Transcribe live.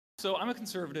So I'm a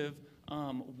conservative.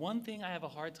 One thing I have a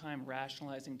hard time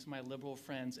rationalizing to my liberal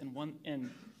friends,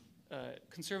 and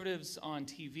conservatives on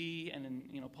TV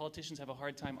and politicians have a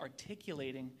hard time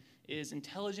articulating, is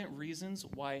intelligent reasons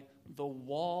why the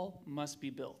wall must be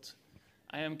built.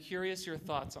 I am curious your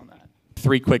thoughts on that.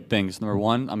 Three quick things. Number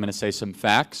one, I'm going to say some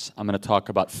facts. I'm going to talk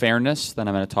about fairness. Then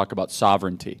I'm going to talk about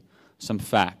sovereignty. Some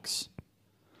facts.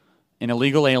 An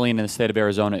illegal alien in the state of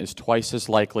Arizona is twice as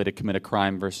likely to commit a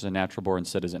crime versus a natural-born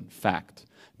citizen. Fact.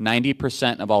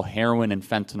 90% of all heroin and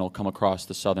fentanyl come across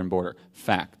the southern border.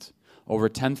 Fact. Over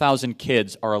 10,000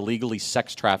 kids are illegally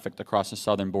sex trafficked across the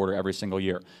southern border every single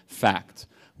year. Fact.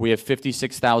 We have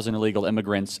 56,000 illegal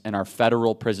immigrants in our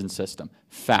federal prison system.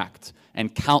 Fact.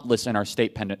 And countless in our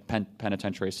state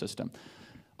penitentiary system.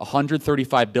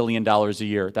 $135 billion a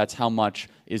year. That's how much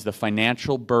is the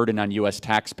financial burden on U.S.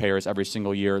 taxpayers every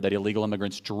single year that illegal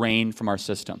immigrants drain from our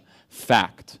system.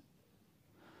 Fact.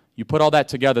 You put all that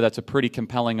together, that's a pretty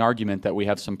compelling argument that we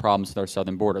have some problems with our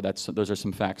southern border. Those are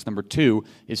some facts. Number two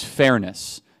is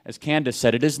fairness. As Candace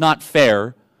said, it is not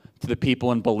fair to the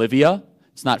people in Bolivia.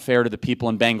 It's not fair to the people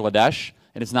in Bangladesh.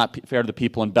 And it's not fair to the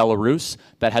people in Belarus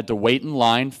that had to wait in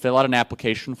line, fill out an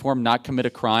application form, not commit a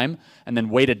crime, and then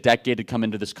wait a decade to come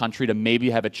into this country to maybe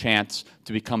have a chance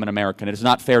to become an American. It is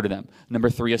not fair to them. Number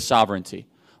three is sovereignty.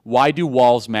 Why do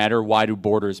walls matter? Why do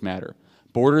borders matter?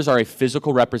 Borders are a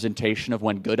physical representation of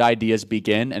when good ideas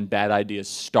begin and bad ideas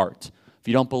start. If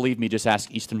you don't believe me, just ask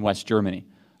East and West Germany,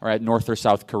 or North or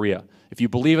South Korea. If you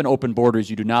believe in open borders,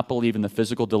 you do not believe in the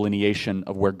physical delineation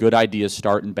of where good ideas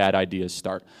start and bad ideas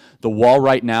start. The wall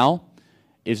right now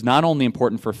is not only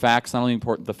important for facts, not only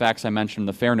important the facts I mentioned,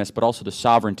 the fairness, but also the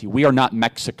sovereignty. We are not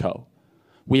Mexico.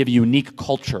 We have a unique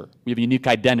culture. We have a unique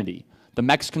identity. The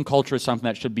Mexican culture is something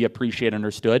that should be appreciated and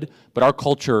understood, but our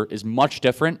culture is much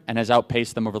different and has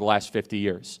outpaced them over the last 50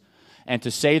 years. And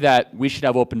to say that we should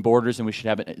have open borders and we should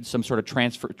have some sort of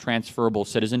transferable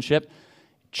citizenship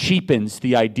cheapens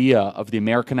the idea of the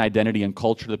American identity and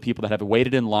culture of the people that have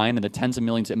waited in line and the tens of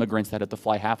millions of immigrants that have to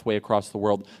fly halfway across the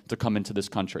world to come into this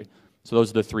country. So those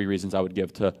are the three reasons I would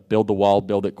give: to build the wall,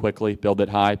 build it quickly, build it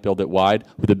high, build it wide,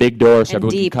 with a big door so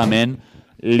everyone can come in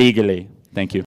legally. Thank you.